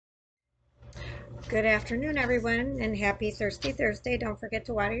Good afternoon, everyone, and happy Thirsty Thursday. Don't forget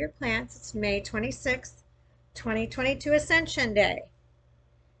to water your plants. It's May 26th, 2022 Ascension Day.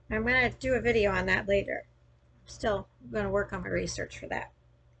 I'm going to do a video on that later. I'm still going to work on my research for that.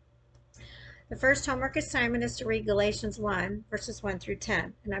 The first homework assignment is to read Galatians 1, verses 1 through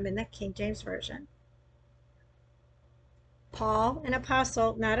 10, and I'm in the King James Version. Paul, an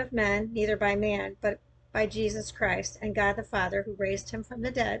apostle, not of men, neither by man, but by Jesus Christ, and God the Father, who raised him from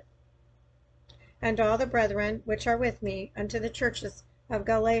the dead, and all the brethren which are with me, unto the churches of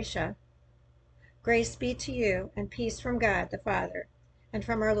Galatia. Grace be to you, and peace from God the Father, and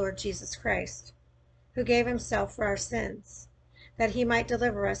from our Lord Jesus Christ, who gave himself for our sins, that he might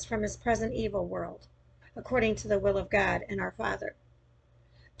deliver us from this present evil world, according to the will of God and our Father,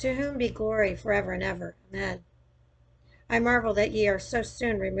 to whom be glory forever and ever. Amen. I marvel that ye are so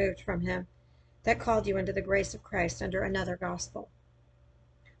soon removed from him that called you into the grace of Christ under another gospel,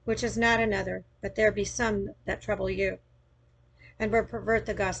 which is not another, but there be some that trouble you, and would pervert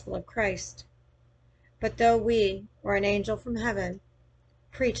the gospel of Christ. But though we, or an angel from heaven,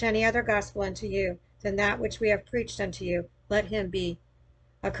 preach any other gospel unto you than that which we have preached unto you, let him be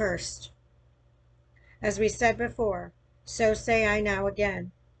accursed. As we said before, so say I now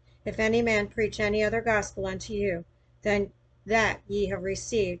again, if any man preach any other gospel unto you than that ye have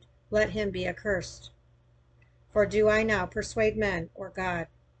received, let him be accursed. For do I now persuade men, or God?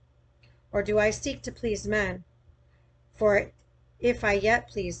 Or do I seek to please men? For if I yet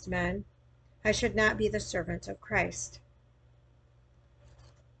pleased men, I should not be the servant of Christ.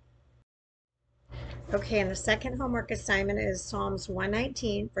 Okay, and the second homework assignment is Psalms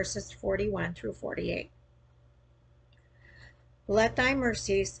 119, verses 41 through 48. Let thy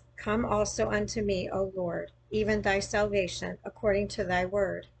mercies come also unto me, O Lord, even thy salvation, according to thy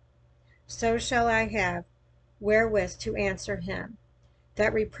word. So shall I have wherewith to answer him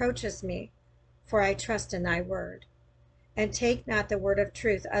that reproaches me, for I trust in thy word. And take not the word of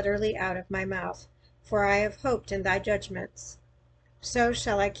truth utterly out of my mouth, for I have hoped in thy judgments. So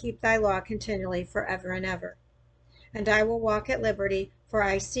shall I keep thy law continually forever and ever. And I will walk at liberty, for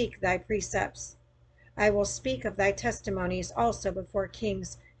I seek thy precepts. I will speak of thy testimonies also before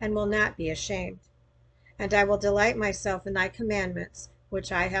kings, and will not be ashamed. And I will delight myself in thy commandments,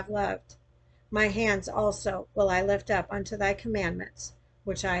 which I have loved. My hands also will I lift up unto thy commandments,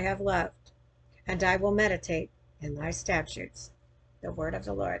 which I have loved. And I will meditate in thy statutes. The word of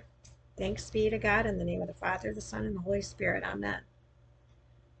the Lord. Thanks be to God, in the name of the Father, the Son, and the Holy Spirit. Amen.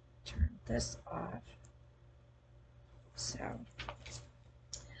 Turn this off. So,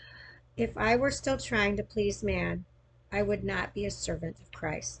 if I were still trying to please man, I would not be a servant of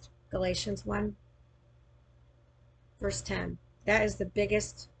Christ. Galatians 1, verse 10. That is the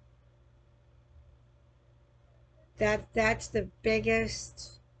biggest, that's the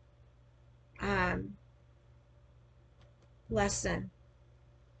biggest lesson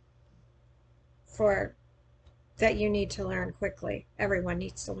for that you need to learn quickly. Everyone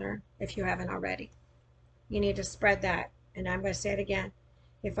needs to learn if you haven't already. You need to spread that. And I'm going to say it again.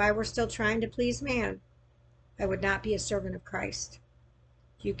 If I were still trying to please man, I would not be a servant of Christ.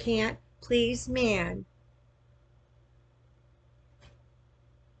 You can't please man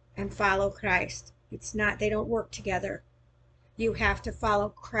and follow Christ. It's not, they don't work together. You have to follow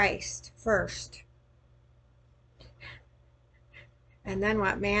Christ first. And then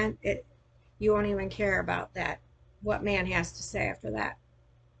what man, you won't even care about that, what man has to say after that.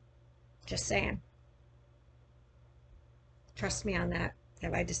 Just saying. Trust me on that.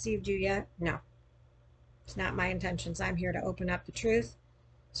 Have I deceived you yet? No. It's not my intentions. I'm here to open up the truth,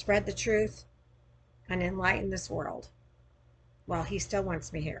 spread the truth, and enlighten this world while he still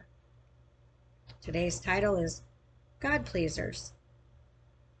wants me here. Today's title is God Pleasers.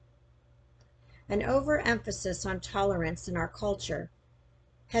 An overemphasis on tolerance in our culture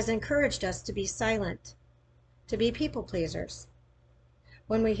has encouraged us to be silent, to be people pleasers.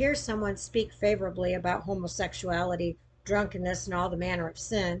 When we hear someone speak favorably about homosexuality, drunkenness, and all the manner of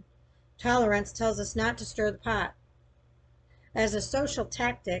sin, tolerance tells us not to stir the pot. As a social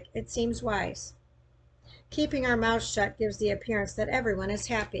tactic, it seems wise. Keeping our mouths shut gives the appearance that everyone is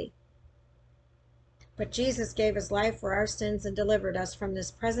happy. But Jesus gave his life for our sins and delivered us from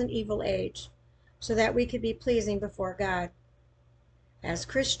this present evil age, so that we could be pleasing before God. As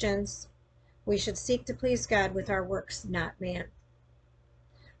Christians, we should seek to please God with our works, not man.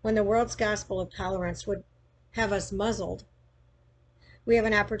 When the world's gospel of tolerance would have us muzzled, we have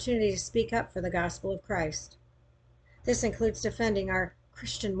an opportunity to speak up for the gospel of Christ. This includes defending our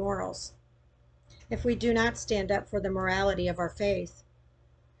Christian morals. If we do not stand up for the morality of our faith,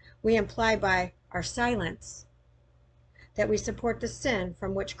 we imply by our silence that we support the sin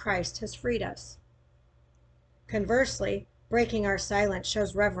from which Christ has freed us. Conversely, breaking our silence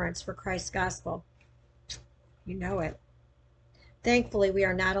shows reverence for Christ's gospel. You know it. Thankfully, we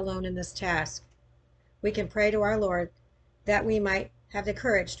are not alone in this task. We can pray to our Lord that we might have the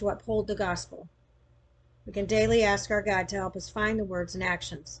courage to uphold the gospel. We can daily ask our God to help us find the words and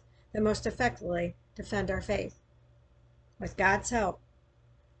actions that most effectively defend our faith. With God's help,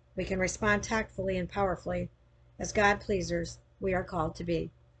 we can respond tactfully and powerfully as God pleasers we are called to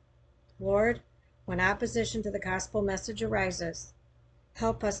be. Lord, when opposition to the gospel message arises,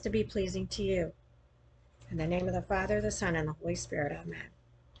 help us to be pleasing to you. In the name of the Father, the Son, and the Holy Spirit, amen.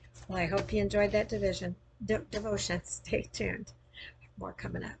 Well, I hope you enjoyed that devotion. Stay tuned. More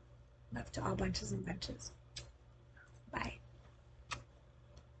coming up. Love to all bunches and bunches. Bye.